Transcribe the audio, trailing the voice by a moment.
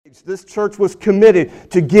This church was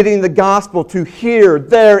committed to getting the gospel to here,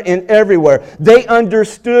 there, and everywhere. They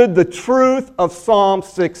understood the truth of Psalm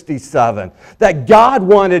 67, that God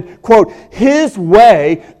wanted, quote, His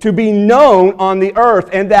way to be known on the earth,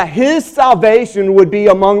 and that His salvation would be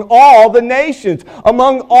among all the nations,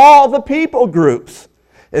 among all the people groups.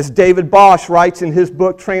 As David Bosch writes in his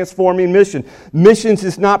book, Transforming Mission, missions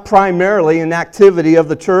is not primarily an activity of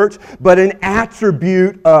the church, but an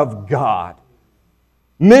attribute of God.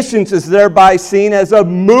 Missions is thereby seen as a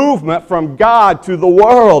movement from God to the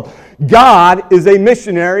world. God is a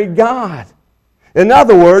missionary God. In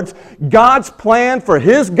other words, God's plan for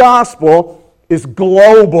His gospel is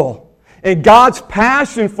global. And God's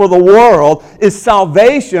passion for the world is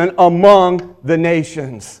salvation among the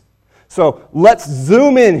nations. So let's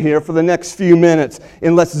zoom in here for the next few minutes,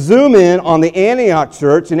 and let's zoom in on the Antioch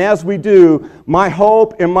church. And as we do, my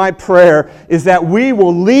hope and my prayer is that we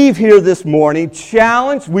will leave here this morning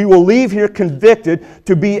challenged, we will leave here convicted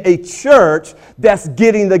to be a church that's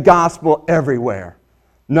getting the gospel everywhere.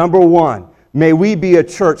 Number one, may we be a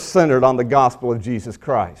church centered on the gospel of Jesus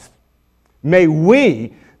Christ. May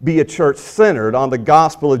we be a church centered on the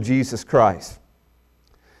gospel of Jesus Christ.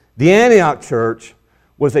 The Antioch church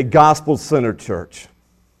was a gospel-centered church.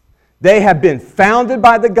 They have been founded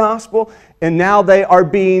by the gospel, and now they are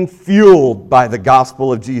being fueled by the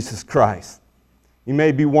gospel of Jesus Christ. You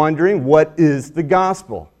may be wondering, what is the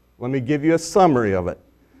gospel? Let me give you a summary of it.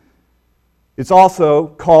 It's also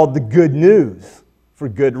called the good news for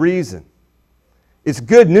good reason. It's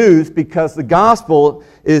good news because the gospel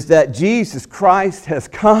is that Jesus Christ has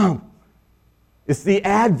come. It's the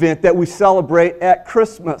Advent that we celebrate at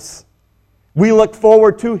Christmas. We look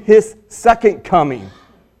forward to His second coming.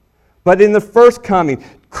 But in the first coming,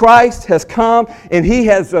 Christ has come and He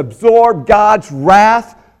has absorbed God's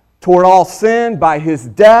wrath toward all sin by His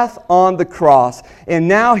death on the cross. And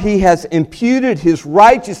now He has imputed His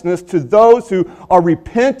righteousness to those who are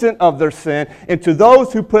repentant of their sin and to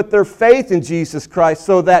those who put their faith in Jesus Christ,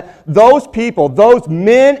 so that those people, those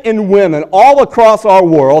men and women all across our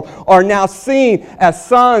world are now seen as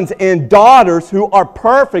sons and daughters who are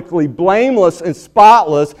perfectly blameless and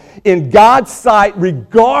spotless in God's sight,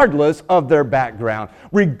 regardless of their background,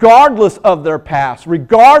 regardless of their past,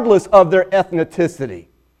 regardless of their ethnicity.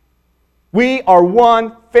 We are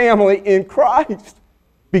one family in Christ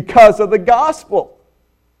because of the gospel.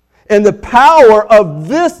 And the power of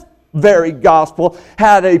this very gospel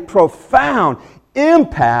had a profound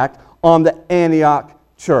impact on the Antioch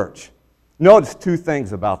church. Notice two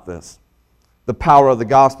things about this. The power of the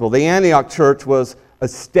gospel. The Antioch church was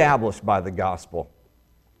established by the gospel.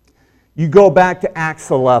 You go back to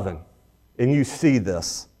Acts 11 and you see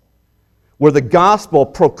this, where the gospel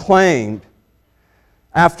proclaimed.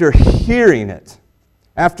 After hearing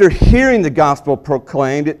the gospel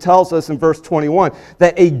proclaimed, it tells us in verse 21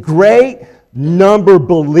 that a great number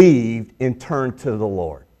believed and turned to the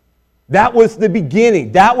Lord. That was the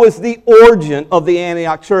beginning. That was the origin of the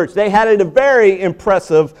Antioch church. They had a very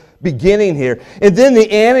impressive beginning here. And then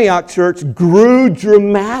the Antioch church grew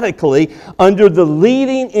dramatically under the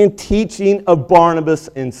leading and teaching of Barnabas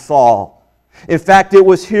and Saul. In fact, it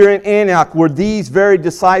was here in Antioch where these very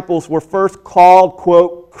disciples were first called,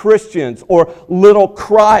 quote, Christians or little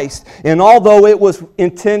Christ. And although it was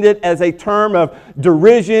intended as a term of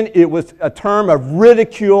derision, it was a term of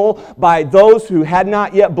ridicule by those who had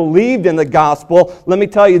not yet believed in the gospel. Let me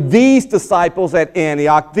tell you, these disciples at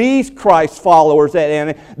Antioch, these Christ followers at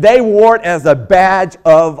Antioch, they wore it as a badge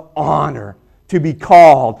of honor to be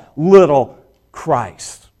called little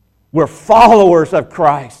Christ. We're followers of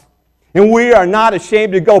Christ. And we are not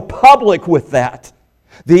ashamed to go public with that.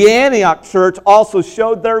 The Antioch church also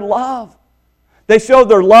showed their love. They showed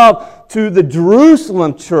their love to the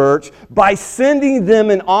Jerusalem church by sending them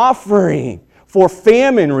an offering for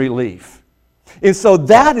famine relief. And so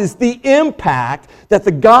that is the impact that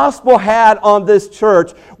the gospel had on this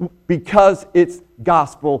church because it's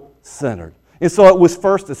gospel-centered. And so it was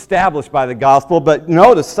first established by the gospel, but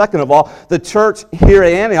notice, second of all, the church here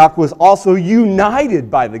at Antioch was also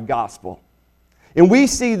united by the gospel. And we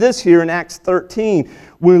see this here in Acts 13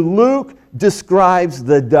 when Luke describes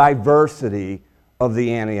the diversity of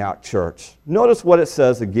the Antioch church. Notice what it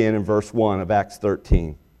says again in verse 1 of Acts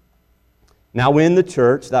 13. Now in the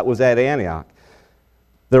church that was at Antioch,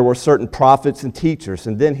 there were certain prophets and teachers,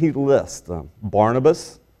 and then he lists them.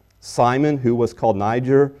 Barnabas, Simon, who was called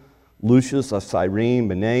Niger, Lucius of Cyrene,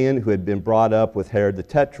 Manaen, who had been brought up with Herod the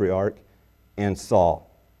Tetrarch, and Saul.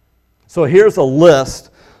 So here's a list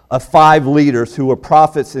of 5 leaders who were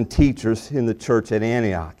prophets and teachers in the church at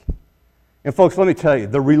Antioch. And folks, let me tell you,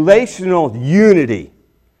 the relational unity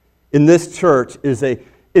in this church is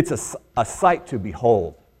it's a sight to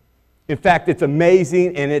behold. In fact, it's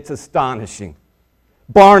amazing and it's astonishing.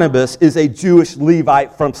 Barnabas is a Jewish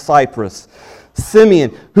Levite from Cyprus.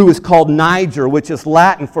 Simeon, who is called Niger, which is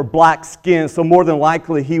Latin for black skin, so more than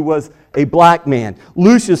likely he was a black man.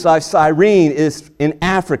 Lucius of Cyrene is an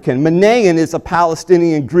African. Manaen is a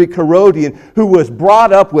Palestinian Greek Herodian who was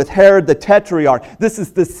brought up with Herod the Tetrarch. This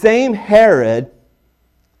is the same Herod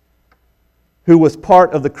who was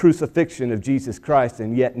part of the crucifixion of Jesus Christ,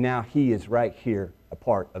 and yet now he is right here, a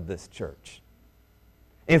part of this church.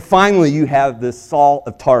 And finally, you have this Saul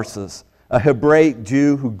of Tarsus, a Hebraic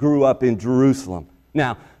Jew who grew up in Jerusalem.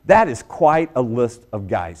 Now, that is quite a list of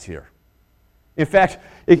guys here. In fact,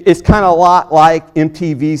 it's kind of a lot like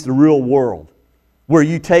MTV's The Real World, where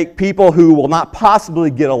you take people who will not possibly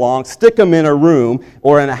get along, stick them in a room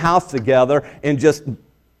or in a house together, and just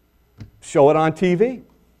show it on TV.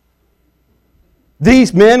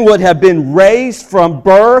 These men would have been raised from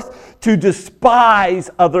birth to despise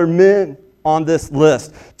other men on this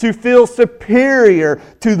list, to feel superior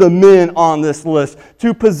to the men on this list,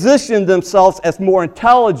 to position themselves as more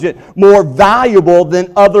intelligent, more valuable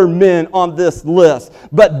than other men on this list.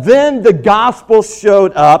 But then the gospel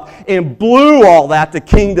showed up and blew all that to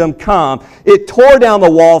kingdom come. It tore down the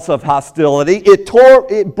walls of hostility.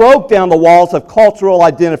 It broke down the walls of cultural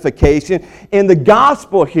identification. And the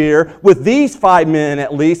gospel here, with these 5 men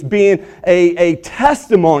at least, being a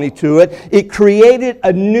testimony to it, it created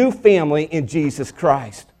a new family in Jesus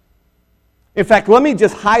Christ. In fact, let me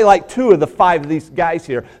just highlight 2 of the 5 of these guys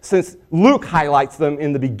here, since Luke highlights them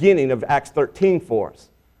in the beginning of Acts 13 for us.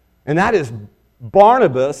 And that is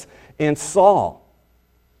Barnabas and Saul.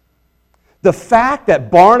 The fact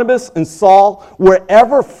that Barnabas and Saul were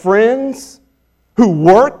ever friends who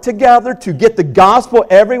worked together to get the gospel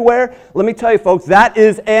everywhere, let me tell you folks, that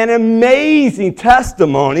is an amazing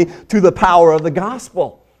testimony to the power of the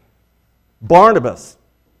gospel. Barnabas,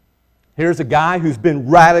 here's a guy who's been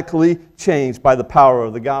radically changed by the power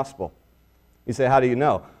of the gospel. You say, how do you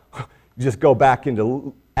know? Just go back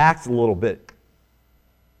into Acts a little bit.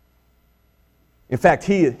 In fact,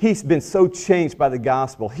 he's been so changed by the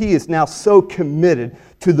gospel. He is now so committed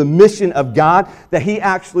to the mission of God that he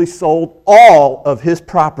actually sold all of his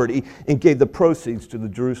property and gave the proceeds to the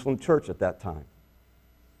Jerusalem church at that time.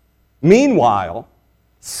 Meanwhile,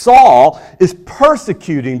 Saul is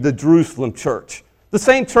persecuting the Jerusalem church, the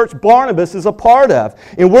same church Barnabas is a part of.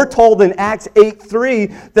 And we're told in Acts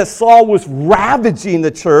 8:3 that Saul was ravaging the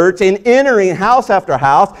church and entering house after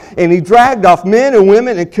house, and he dragged off men and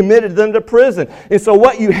women and committed them to prison. And so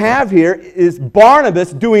what you have here is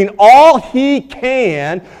Barnabas doing all he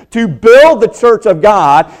can to build the church of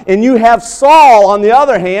God, and you have Saul, on the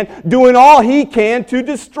other hand, doing all he can to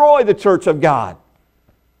destroy the church of God.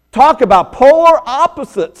 Talk about polar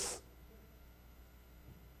opposites.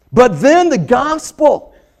 But then the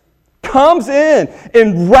gospel comes in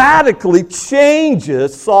and radically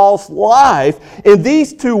changes Saul's life. And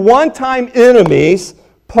these 2 one-time enemies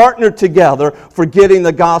partnered together for getting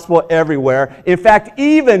the gospel everywhere. In fact,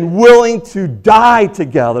 even willing to die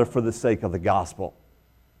together for the sake of the gospel.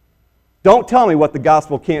 Don't tell me what the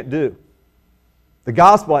gospel can't do. The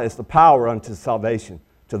gospel is the power unto salvation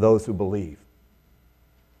to those who believe.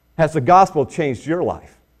 Has the gospel changed your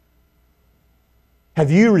life? Have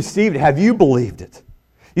you received it? Have you believed it?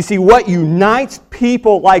 You see, what unites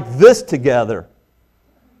people like this together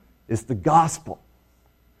is the gospel.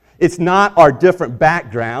 It's not our different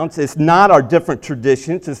backgrounds. It's not our different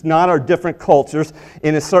traditions. It's not our different cultures.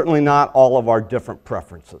 And it's certainly not all of our different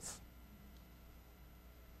preferences.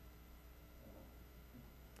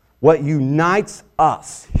 What unites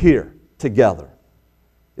us here together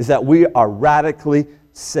is that we are radically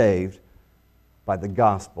saved by the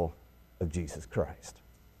gospel of Jesus Christ.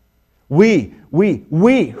 We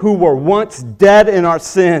who were once dead in our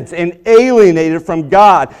sins and alienated from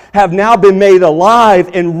God have now been made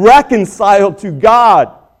alive and reconciled to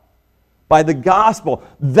God by the gospel.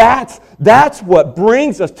 That's what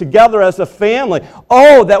brings us together as a family.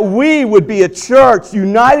 Oh, that we would be a church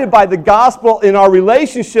united by the gospel in our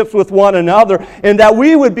relationships with one another, and that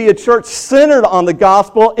we would be a church centered on the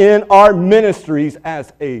gospel in our ministries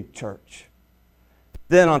as a church.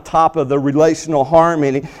 Then on top of the relational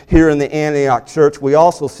harmony here in the Antioch church, we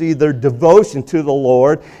also see their devotion to the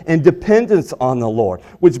Lord and dependence on the Lord.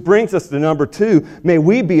 Which brings us to number 2. May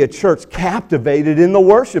we be a church captivated in the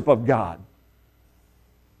worship of God.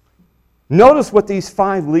 Notice what these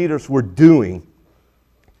 5 leaders were doing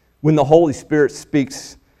when the Holy Spirit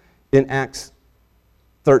speaks in Acts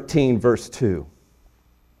 13, verse 2.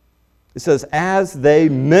 It says, as they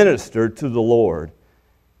ministered to the Lord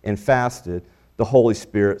and fasted, the Holy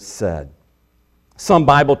Spirit said, Some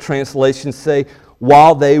Bible translations say,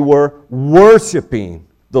 while they were worshiping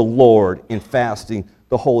the Lord in fasting,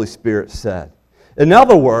 the Holy Spirit said. In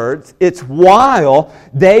other words, it's while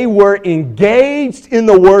they were engaged in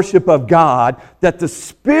the worship of God that the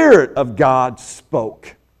Spirit of God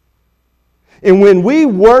spoke. And when we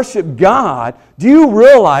worship God, do you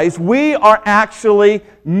realize we are actually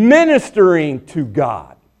ministering to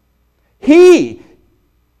God? He,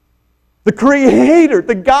 the Creator,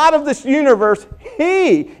 the God of this universe,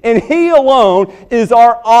 He and He alone is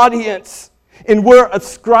our audience. And we're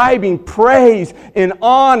ascribing praise and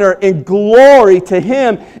honor and glory to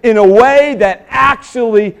Him in a way that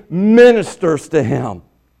actually ministers to Him.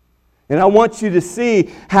 And I want you to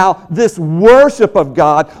see how this worship of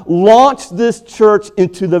God launched this church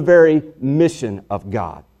into the very mission of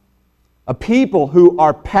God. A people who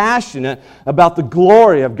are passionate about the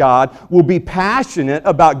glory of God will be passionate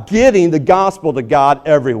about getting the gospel to God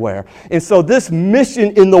everywhere. And so this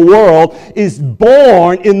mission in the world is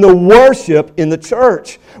born in the worship in the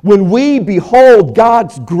church. When we behold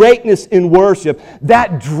God's greatness in worship,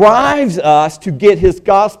 that drives us to get His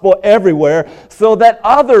gospel everywhere so that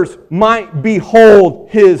others might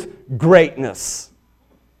behold His greatness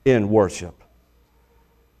in worship.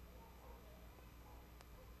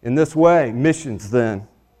 In this way, missions then,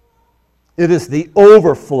 it is the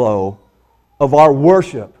overflow of our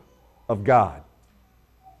worship of God.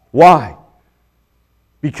 Why?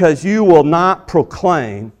 Because you will not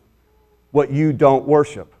proclaim what you don't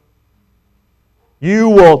worship. You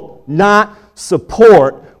will not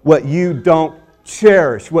support what you don't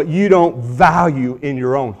cherish, what you don't value in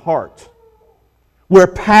your own heart. Where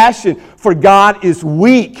passion for God is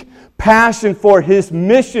weak, passion for His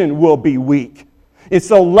mission will be weak. And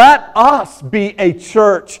so let us be a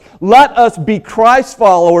church, let us be Christ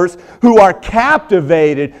followers who are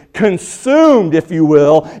captivated, consumed, if you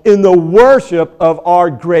will, in the worship of our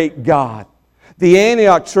great God. The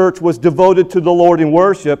Antioch church was devoted to the Lord in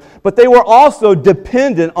worship, but they were also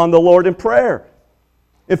dependent on the Lord in prayer.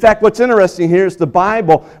 In fact, what's interesting here is the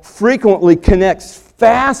Bible frequently connects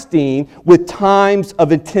fasting with times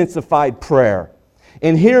of intensified prayer.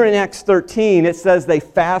 And here in Acts 13, it says they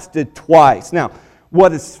fasted twice. Now,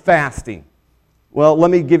 what is fasting? Well,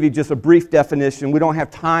 let me give you just a brief definition. We don't have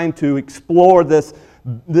time to explore this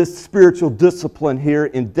spiritual discipline here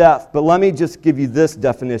in depth, but let me just give you this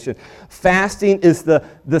definition. Fasting is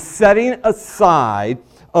the setting aside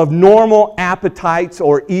of normal appetites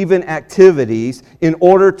or even activities in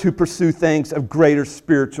order to pursue things of greater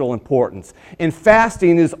spiritual importance. And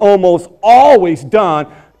fasting is almost always done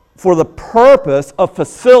for the purpose of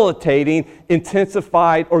facilitating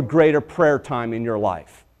intensified or greater prayer time in your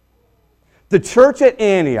life. The church at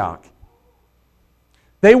Antioch,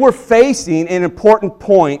 they were facing an important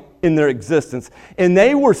point in their existence, and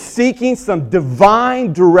they were seeking some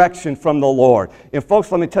divine direction from the Lord. And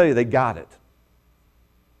folks, let me tell you, they got it.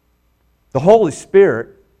 The Holy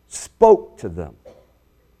Spirit spoke to them.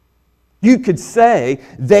 You could say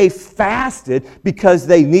they fasted because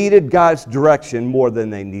they needed God's direction more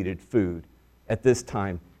than they needed food at this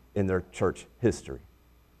time in their church history.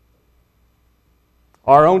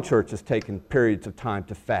 Our own church has taken periods of time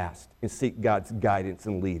to fast and seek God's guidance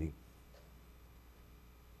and leading.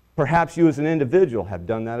 Perhaps you as an individual have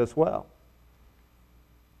done that as well.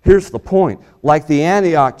 Here's the point. Like the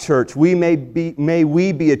Antioch church, may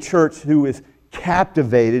we be a church who is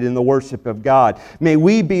captivated in the worship of God. May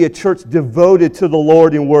we be a church devoted to the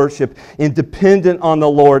Lord in worship and dependent on the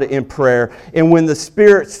Lord in prayer. And when the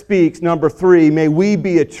Spirit speaks, number 3, may we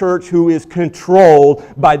be a church who is controlled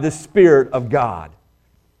by the Spirit of God.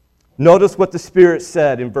 Notice what the Spirit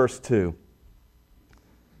said in verse 2.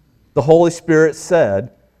 The Holy Spirit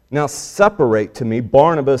said, "Now separate to me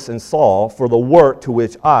Barnabas and Saul for the work to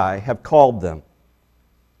which I have called them."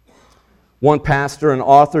 One pastor and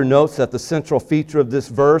author notes that the central feature of this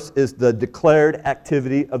verse is the declared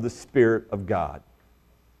activity of the Spirit of God.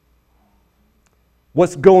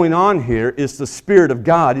 What's going on here is the Spirit of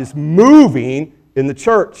God is moving in the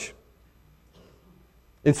church.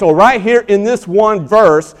 And so right here in this one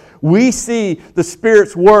verse, we see the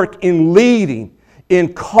Spirit's work in leading,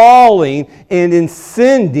 in calling, and in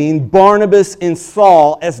sending Barnabas and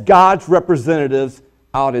Saul as God's representatives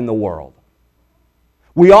out in the world.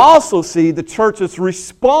 We also see the church's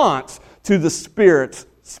response to the Spirit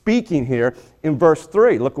speaking here in verse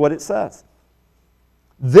 3. Look what it says.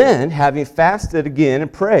 Then, having fasted again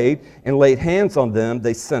and prayed and laid hands on them,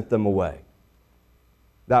 they sent them away.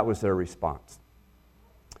 That was their response.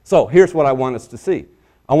 So, here's what I want us to see.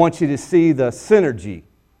 I want you to see the synergy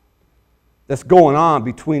that's going on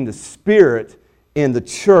between the Spirit and the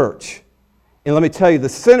church And let me tell you, the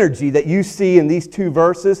synergy that you see in these two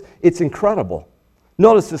verses, it's incredible.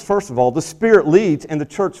 Notice this, first of all, the Spirit leads and the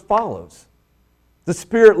church follows. The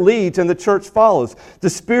Spirit leads and the church follows. The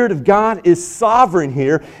Spirit of God is sovereign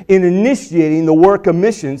here in initiating the work of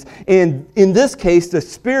missions. And in this case, the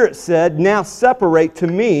Spirit said, now separate to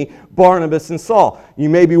me Barnabas and Saul. You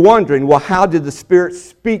may be wondering, well, how did the Spirit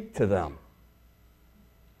speak to them?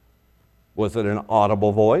 Was it an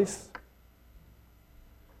audible voice?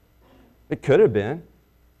 It could have been.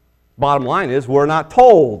 Bottom line is, we're not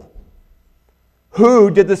told. Who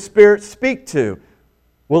did the Spirit speak to?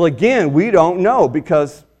 Well, again, we don't know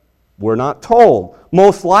because we're not told.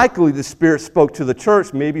 Most likely the Spirit spoke to the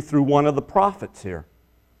church, maybe through one of the prophets here.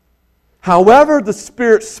 However the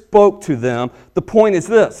Spirit spoke to them, the point is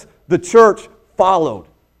this: the church followed.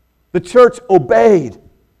 The church obeyed.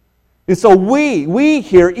 And so we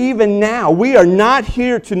here, even now, we are not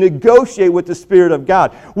here to negotiate with the Spirit of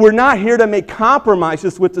God. We're not here to make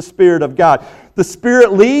compromises with the Spirit of God. The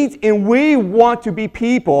Spirit leads, and we want to be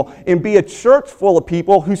people and be a church full of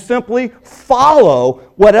people who simply follow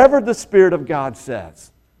whatever the Spirit of God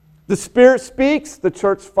says. The Spirit speaks, the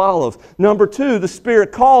church follows. Number two, the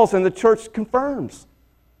Spirit calls and the church confirms.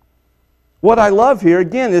 What I love here,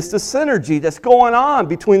 again, is the synergy that's going on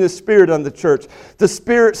between the Spirit and the church. The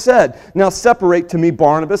Spirit said, now separate to me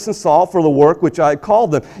Barnabas and Saul for the work which I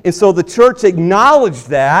called them. And so the church acknowledged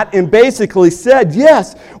that and basically said,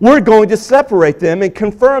 yes, we're going to separate them and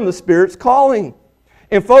confirm the Spirit's calling.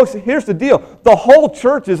 And folks, here's the deal. The whole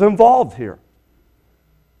church is involved here.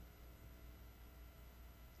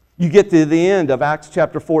 You get to the end of Acts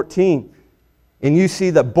chapter 14, and you see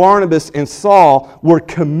that Barnabas and Saul were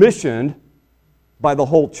commissioned by the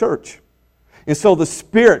whole church. And so the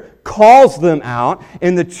Spirit calls them out,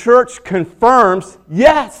 and the church confirms,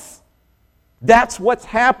 yes, that's what's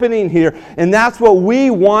happening here, and that's what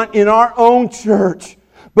we want in our own church.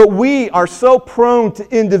 But we are so prone to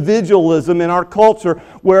individualism in our culture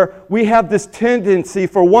where we have this tendency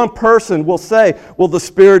for one person will say, well, the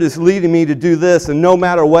Spirit is leading me to do this, and no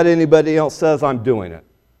matter what anybody else says, I'm doing it.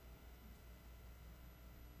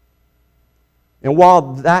 And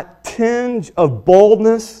while that tinge of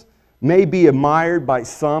boldness may be admired by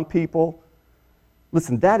some people,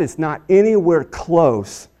 listen, that is not anywhere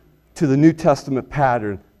close to the New Testament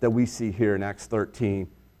pattern that we see here in Acts 13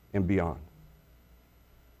 and beyond.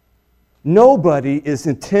 Nobody is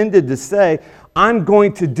intended to say, I'm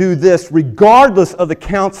going to do this regardless of the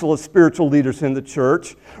council of spiritual leaders in the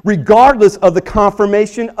church, regardless of the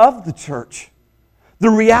confirmation of the church. The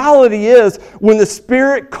reality is, when the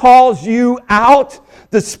Spirit calls you out,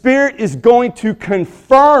 the Spirit is going to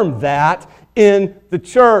confirm that in the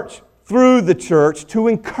church, through the church, to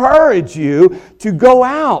encourage you to go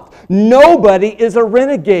out. Nobody is a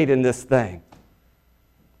renegade in this thing.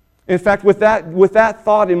 In fact, with that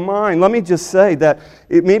thought in mind, let me just say that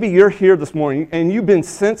maybe you're here this morning and you've been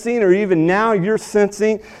sensing, or even now you're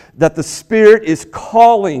sensing, that the Spirit is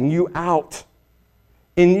calling you out.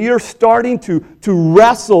 And you're starting to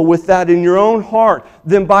wrestle with that in your own heart,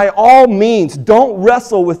 then by all means, don't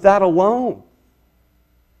wrestle with that alone.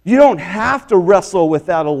 You don't have to wrestle with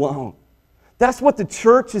that alone. That's what the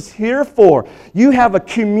church is here for. You have a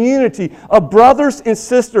community of brothers and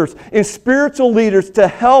sisters and spiritual leaders to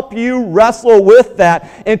help you wrestle with that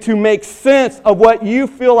and to make sense of what you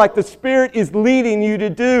feel like the Spirit is leading you to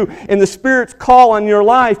do and the Spirit's call on your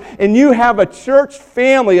life. And you have a church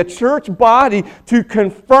family, a church body to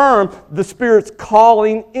confirm the Spirit's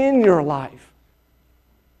calling in your life.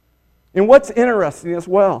 And what's interesting as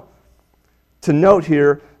well to note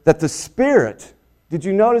here, that the Spirit, did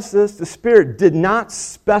you notice this? The Spirit did not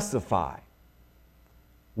specify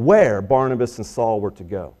where Barnabas and Saul were to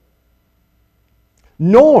go.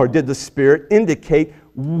 Nor did the Spirit indicate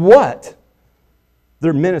what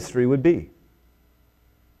their ministry would be.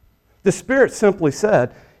 The Spirit simply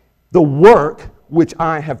said, the work which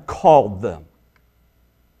I have called them.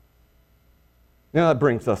 Now that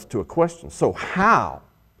brings us to a question. So how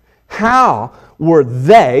were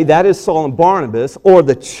they, that is Saul and Barnabas, or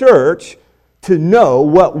the church, to know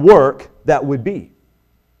what work that would be?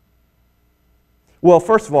 Well,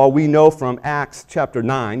 first of all, we know from Acts chapter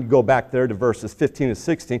 9, go back there to verses 15 and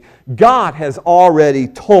 16, God has already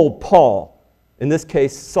told Paul, in this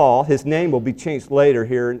case Saul, his name will be changed later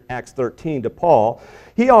here in Acts 13 to Paul.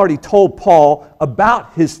 He already told Paul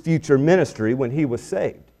about his future ministry when he was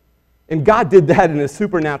saved. And God did that in a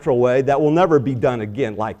supernatural way that will never be done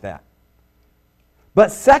again like that.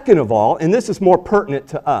 But second of all, and this is more pertinent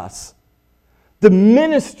to us, the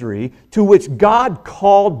ministry to which God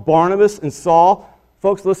called Barnabas and Saul,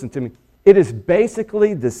 folks, listen to me, It is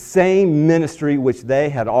basically the same ministry which they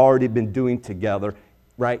had already been doing together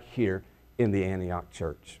right here in the Antioch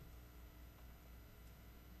church.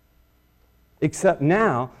 Except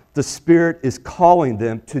now, the Spirit is calling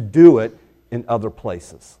them to do it in other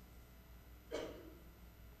places.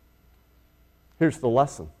 Here's the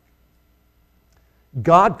lesson.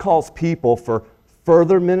 God calls people for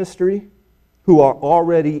further ministry who are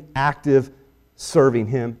already active serving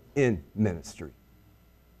Him in ministry.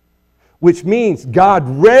 Which means God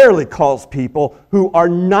rarely calls people who are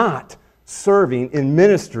not serving in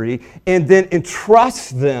ministry and then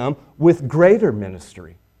entrusts them with greater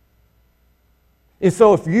ministry. And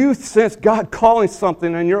so if you sense God calling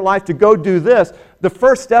something in your life to go do this, the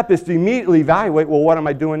first step is to immediately evaluate, well, what am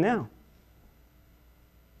I doing now?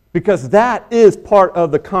 Because that is part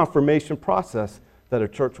of the confirmation process that a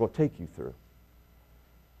church will take you through.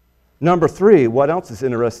 Number 3, what else is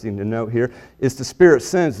interesting to note here is the Spirit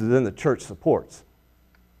sends and then the church supports.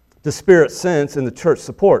 The Spirit sends and the church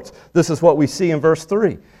supports. This is what we see in verse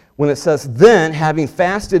 3. When it says, then, having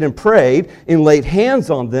fasted and prayed and laid hands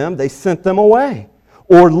on them, they sent them away.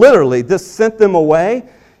 Or literally, this sent them away,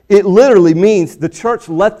 it literally means the church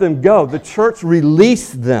let them go. The church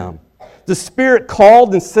released them. The Spirit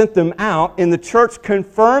called and sent them out, and the church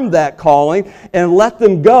confirmed that calling and let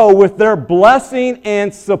them go with their blessing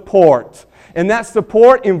and support. And that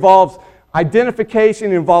support involves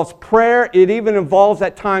identification, involves prayer, it even involves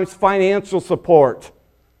at times financial support.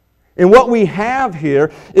 And what we have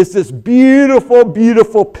here is this beautiful,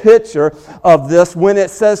 beautiful picture of this when it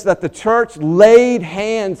says that the church laid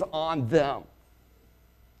hands on them.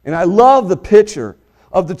 And I love the picture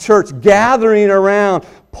of the church gathering around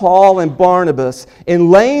Paul and Barnabas and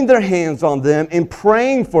laying their hands on them and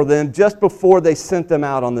praying for them just before they sent them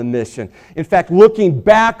out on the mission. In fact, looking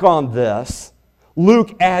back on this,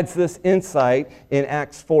 Luke adds this insight in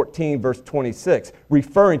Acts 14, verse 26,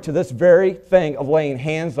 referring to this very thing of laying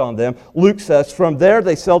hands on them. Luke says, from there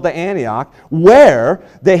they sailed to Antioch, where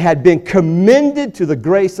they had been commended to the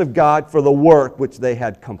grace of God for the work which they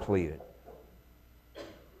had completed.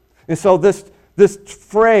 And so this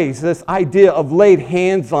phrase, this idea of laid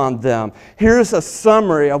hands on them, here's a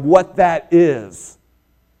summary of what that is.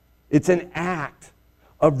 It's an act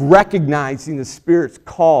of recognizing the Spirit's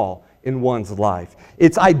call in one's life.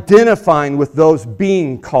 It's identifying with those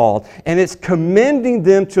being called, and it's commending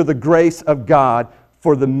them to the grace of God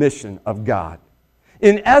for the mission of God.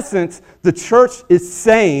 In essence, the church is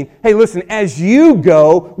saying, hey, listen, as you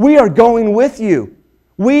go, we are going with you.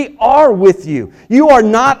 We are with you. You are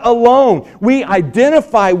not alone. We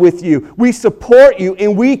identify with you. We support you,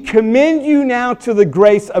 and we commend you now to the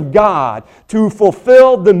grace of God to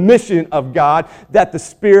fulfill the mission of God that the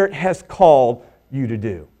Spirit has called you to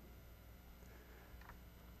do.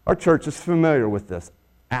 Our church is familiar with this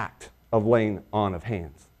act of laying on of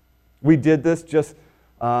hands. We did this just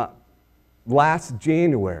last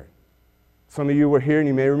January. Some of you were here and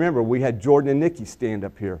you may remember we had Jordan and Nikki stand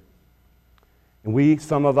up here. And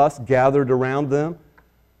some of us gathered around them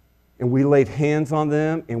and we laid hands on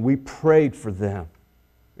them and we prayed for them.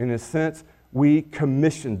 In a sense, we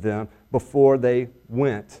commissioned them before they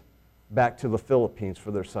went back to the Philippines for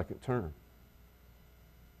their second term.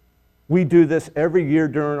 We do this every year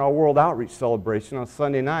during our World Outreach celebration on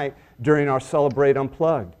Sunday night during our Celebrate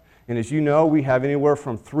Unplugged. And as you know, we have anywhere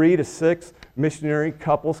from 3 to 6 missionary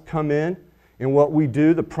couples come in. And what we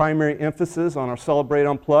do, the primary emphasis on our Celebrate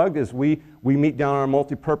Unplugged is we meet down in our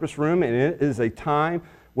multipurpose room, and it is a time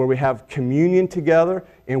where we have communion together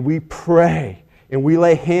and we pray. And we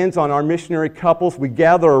lay hands on our missionary couples. We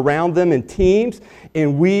gather around them in teams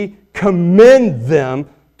and we commend them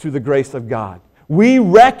to the grace of God. We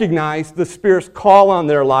recognize the Spirit's call on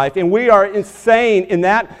their life, and we are saying in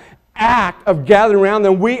that act of gathering around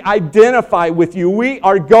them, we identify with you. We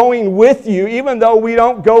are going with you, even though we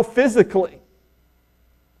don't go physically.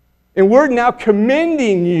 And we're now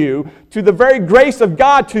commending you to the very grace of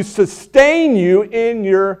God to sustain you in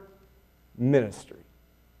your ministry.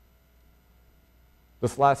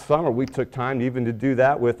 This last summer, we took time even to do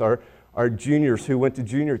that with our juniors who went to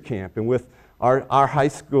junior camp and with our high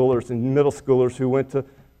schoolers and middle schoolers who went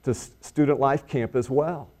to student life camp as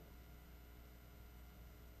well.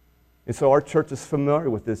 And so our church is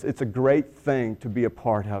familiar with this. It's a great thing to be a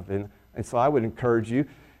part of. And so I would encourage you,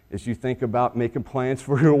 as you think about making plans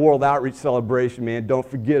for your World Outreach celebration, man, don't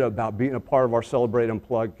forget about being a part of our Celebrate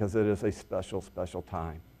Unplugged, because it is a special, special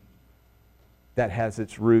time that has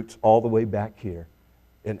its roots all the way back here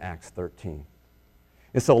in Acts 13.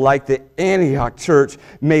 And so like the Antioch church,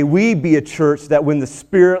 may we be a church that when the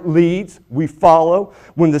Spirit leads, we follow.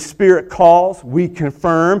 When the Spirit calls, we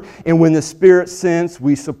confirm. And when the Spirit sends,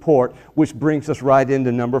 we support. Which brings us right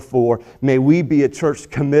into number 4. May we be a church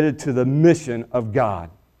committed to the mission of God.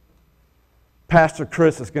 Pastor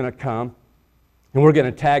Chris is going to come, and we're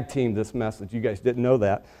going to tag team this message. You guys didn't know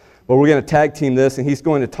that. But we're going to tag team this, and he's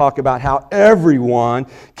going to talk about how everyone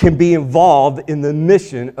can be involved in the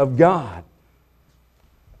mission of God.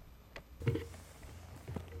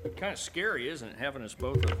 Kind of scary, isn't it, having us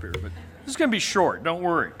both up here? But this is going to be short. Don't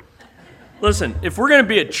worry. Listen, if we're going to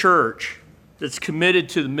be a church that's committed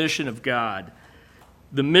to the mission of God,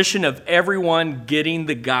 the mission of everyone getting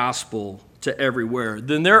the gospel to everywhere,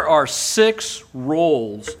 then there are 6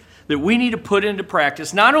 roles that we need to put into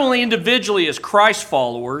practice, not only individually as Christ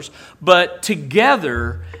followers, but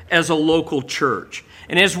together as a local church.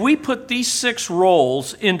 And as we put these 6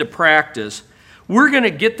 roles into practice, we're going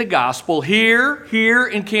to get the gospel here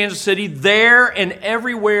in Kansas City, there and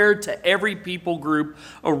everywhere to every people group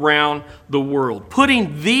around the world.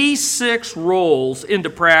 Putting these 6 roles into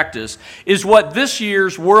practice is what this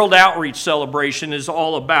year's World Outreach Celebration is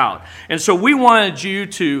all about. And so we wanted you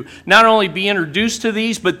to not only be introduced to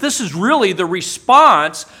these, but this is really the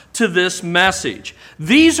response to this message.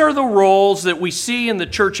 These are the roles that we see in the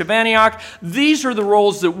Church of Antioch. These are the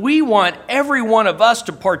roles that we want every one of us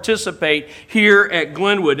to participate here at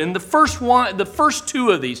Glenwood. And the first 2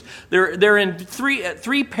 of these, they're in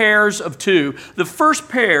three pairs of 2. The first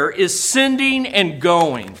pair is sending and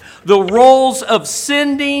going. The roles of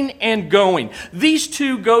sending and going. These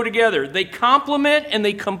 2 go together. They complement and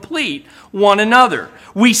they complete one another.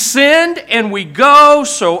 We send and we go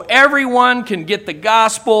so everyone can get the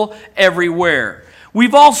gospel everywhere.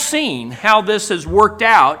 We've all seen how this has worked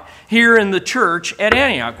out here in the church at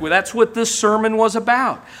Antioch. Well, that's what this sermon was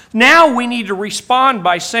about. Now we need to respond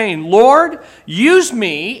by saying, Lord, use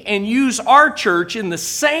me and use our church in the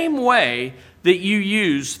same way that you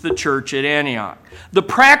use the church at Antioch. The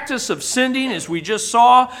practice of sending, as we just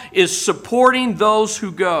saw, is supporting those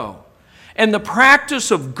who go. And the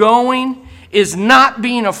practice of going is not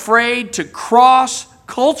being afraid to cross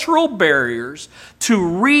cultural barriers to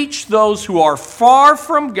reach those who are far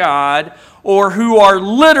from God or who are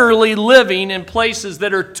literally living in places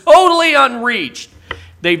that are totally unreached.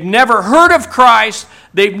 They've never heard of Christ.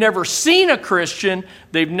 They've never seen a Christian.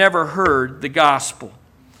 They've never heard the gospel.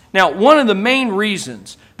 Now, one of the main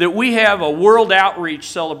reasons that we have a World Outreach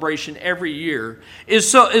Celebration every year is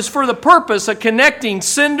for the purpose of connecting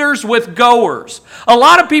senders with goers. A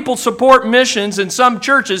lot of people support missions in some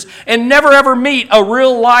churches and never ever meet a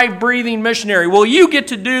real live breathing missionary. Well, you get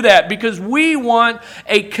to do that because we want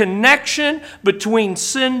a connection between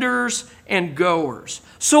senders and goers.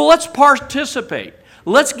 So let's participate.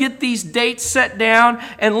 Let's get these dates set down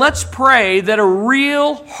and let's pray that a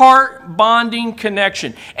real heart-bonding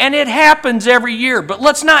connection. And it happens every year, but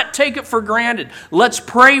let's not take it for granted. Let's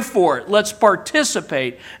pray for it. Let's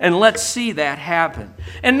participate and let's see that happen.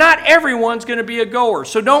 And not everyone's going to be a goer,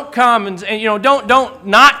 so don't come and don't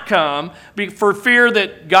not come for fear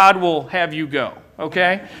that God will have you go.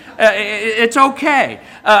 Okay? It's okay.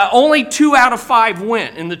 Only 2 out of 5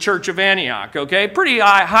 went in the Church of Antioch, okay? Pretty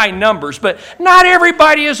high numbers, but not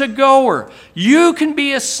everybody is a goer. You can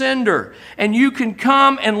be a sender, and you can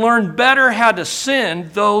come and learn better how to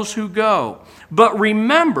send those who go. But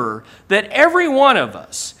remember that every one of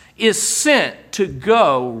us is sent to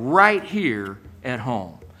go right here at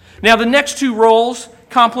home. Now, the next 2 roles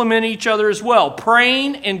complement each other as well,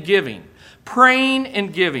 praying and giving. Praying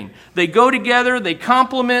and giving. They go together, they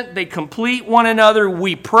complement, they complete one another.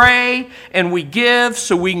 We pray and we give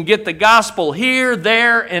so we can get the gospel here,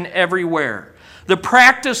 there, and everywhere. The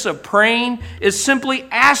practice of praying is simply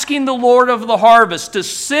asking the Lord of the harvest to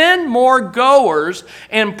send more goers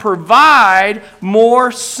and provide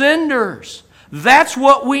more senders. That's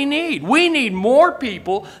what we need. We need more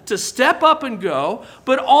people to step up and go,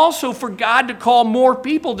 but also for God to call more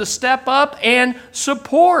people to step up and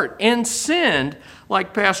support and send,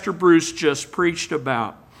 like Pastor Bruce just preached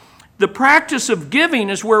about. The practice of giving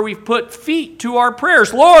is where we put feet to our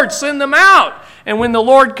prayers. Lord, send them out. And when the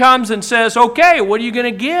Lord comes and says, okay, what are you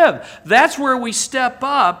going to give? That's where we step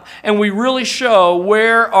up and we really show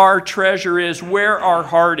where our treasure is, where our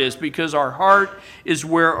heart is, because our heart is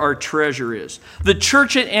where our treasure is. The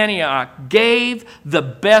church at Antioch gave the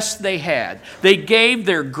best they had. They gave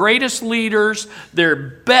their greatest leaders, their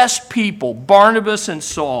best people, Barnabas and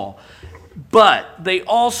Saul. But they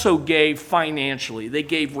also gave financially. They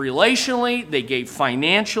gave relationally, they gave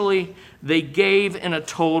financially, they gave in a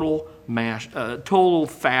total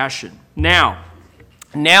fashion. Now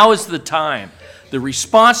is the time The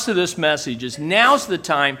response to this message is now's the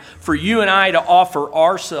time for you and I to offer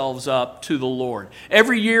ourselves up to the Lord.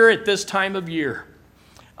 Every year at this time of year,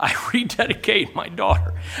 I rededicate my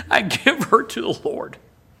daughter. I give her to the Lord.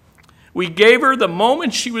 We gave her the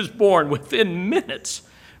moment she was born. Within minutes,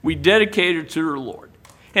 we dedicated her to her Lord.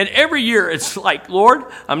 And every year it's like, Lord,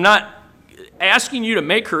 I'm not asking you to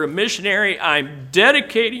make her a missionary. I'm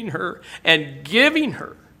dedicating her and giving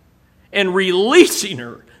her and releasing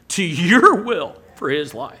her to your will for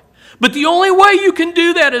his life. But the only way you can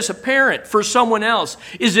do that as a parent for someone else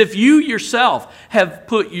is if you yourself have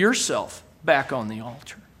put yourself back on the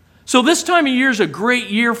altar. So this time of year is a great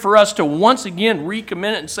year for us to once again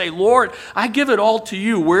recommit it and say, Lord, I give it all to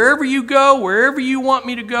you. Wherever you go, wherever you want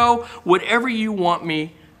me to go, whatever you want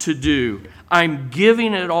me to do, I'm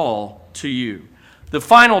giving it all to you. The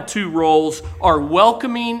final two roles are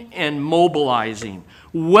welcoming and mobilizing.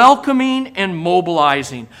 Welcoming and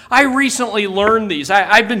mobilizing. I recently learned these.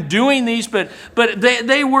 I've been doing these, but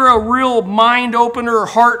they were a real mind opener,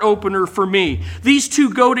 heart opener for me. These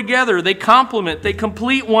two go together. They complement, they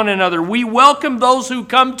complete one another. We welcome those who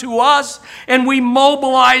come to us, and we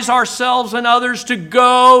mobilize ourselves and others to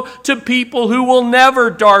go to people who will never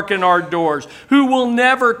darken our doors, who will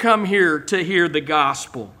never come here to hear the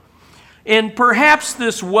gospel. And perhaps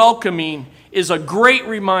this welcoming is a great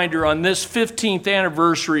reminder on this 15th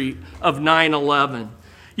anniversary of 9/11.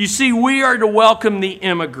 You see, we are to welcome the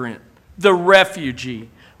immigrant, the refugee,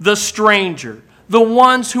 the stranger, the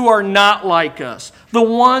ones who are not like us, the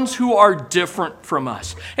ones who are different from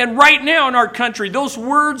us. And right now in our country, those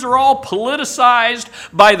words are all politicized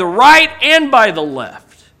by the right and by the left.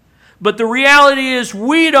 But the reality is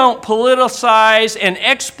we don't politicize and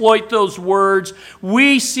exploit those words.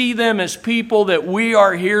 We see them as people that we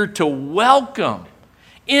are here to welcome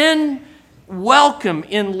in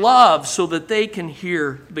love so that they can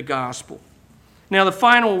hear the gospel. Now, the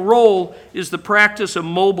final role is the practice of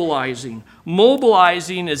mobilizing.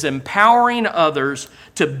 Mobilizing is empowering others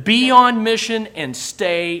to be on mission and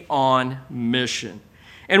stay on mission.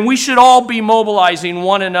 And we should all be mobilizing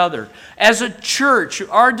one another. As a church,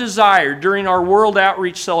 our desire during our World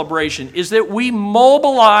Outreach celebration is that we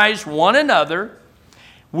mobilize one another,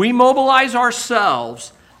 we mobilize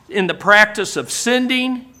ourselves in the practice of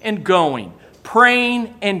sending and going,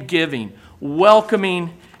 praying and giving,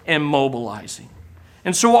 welcoming and mobilizing.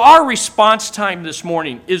 And so our response time this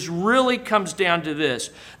morning really comes down to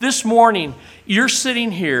this. This morning, you're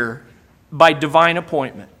sitting here by divine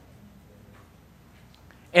appointment.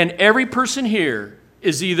 And every person here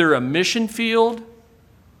is either a mission field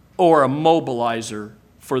or a mobilizer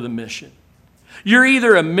for the mission. You're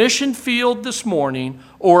either a mission field this morning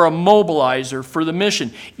or a mobilizer for the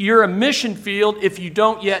mission. You're a mission field if you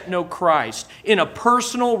don't yet know Christ in a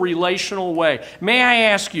personal, relational way. May I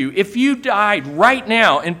ask you, if you died right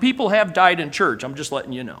now, and people have died in church, I'm just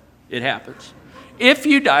letting you know, it happens. If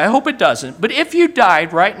you die, I hope it doesn't, but if you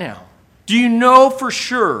died right now, do you know for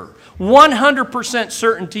sure 100%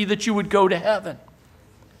 certainty that you would go to heaven?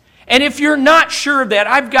 And if you're not sure of that,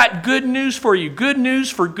 I've got good news for you. Good news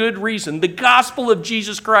for good reason. The gospel of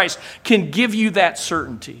Jesus Christ can give you that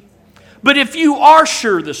certainty. But if you are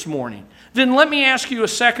sure this morning, then let me ask you a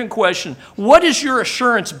second question. What is your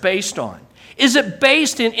assurance based on? Is it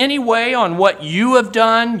based in any way on what you have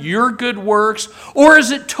done, your good works, or is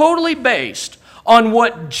it totally based on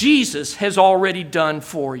what Jesus has already done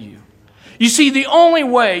for you? You see, the only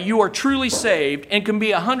way you are truly saved and can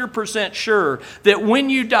be 100% sure that when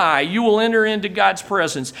you die, you will enter into God's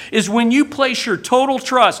presence is when you place your total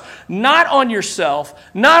trust, not on yourself,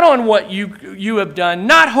 not on what you have done,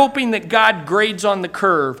 not hoping that God grades on the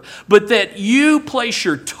curve, but that you place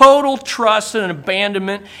your total trust and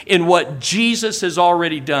abandonment in what Jesus has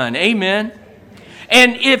already done. Amen?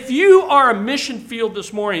 And if you are a mission field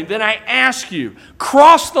this morning, then I ask you,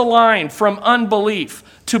 cross the line from unbelief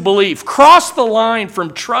to belief. Cross the line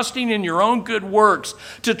from trusting in your own good works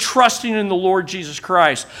to trusting in the Lord Jesus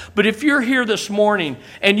Christ. But if you're here this morning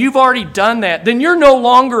and you've already done that, then you're no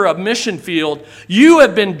longer a mission field. You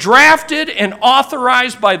have been drafted and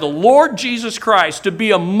authorized by the Lord Jesus Christ to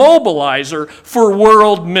be a mobilizer for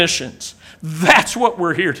world missions. That's what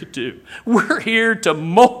we're here to do. We're here to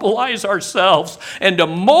mobilize ourselves and to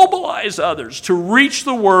mobilize others to reach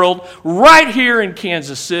the world right here in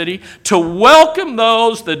Kansas City, to welcome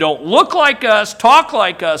those that don't look like us, talk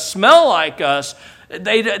like us, smell like us.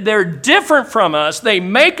 They're different from us. They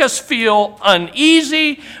make us feel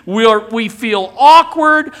uneasy. We feel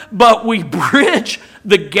awkward, but we bridge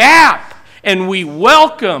the gap and we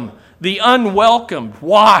welcome the unwelcomed.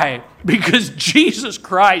 Why? Because Jesus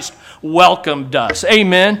Christ welcomed us.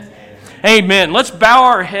 Amen? Amen. Let's bow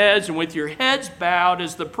our heads, and with your heads bowed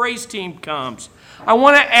as the praise team comes, I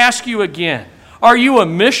want to ask you again, are you a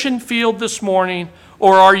mission field this morning,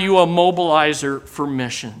 or are you a mobilizer for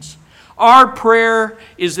missions? Our prayer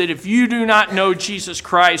is that if you do not know Jesus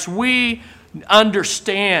Christ, we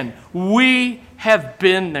understand. We have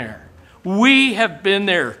been there. We have been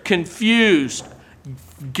there, confused,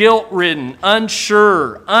 guilt-ridden,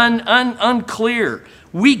 unsure, unclear.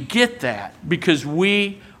 We get that because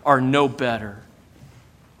we are no better.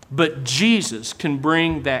 But Jesus can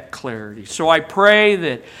bring that clarity. So I pray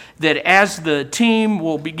that as the team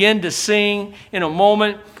will begin to sing in a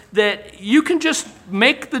moment, that you can just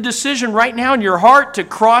make the decision right now in your heart to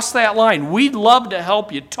cross that line. We'd love to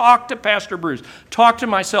help you. Talk to Pastor Bruce. Talk to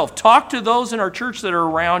myself. Talk to those in our church that are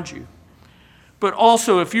around you. But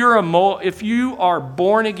also, if you are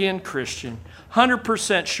born-again Christian,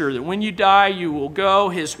 100% sure that when you die, you will go.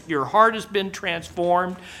 Your heart has been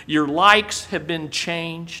transformed. Your likes have been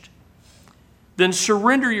changed. Then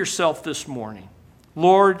surrender yourself this morning.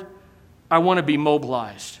 Lord, I want to be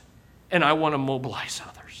mobilized, and I want to mobilize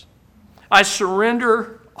others. I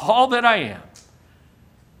surrender all that I am.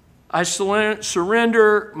 I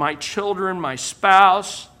surrender my children, my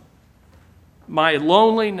spouse, my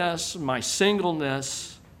loneliness, my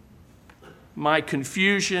singleness, my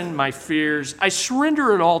confusion, my fears. I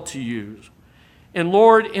surrender it all to you. And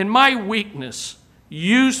Lord, in my weakness,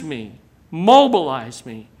 use me, mobilize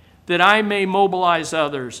me, that I may mobilize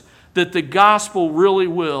others, that the gospel really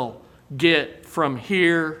will get from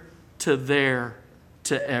here to there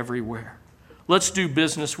to everywhere. Let's do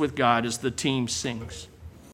business with God as the team sings.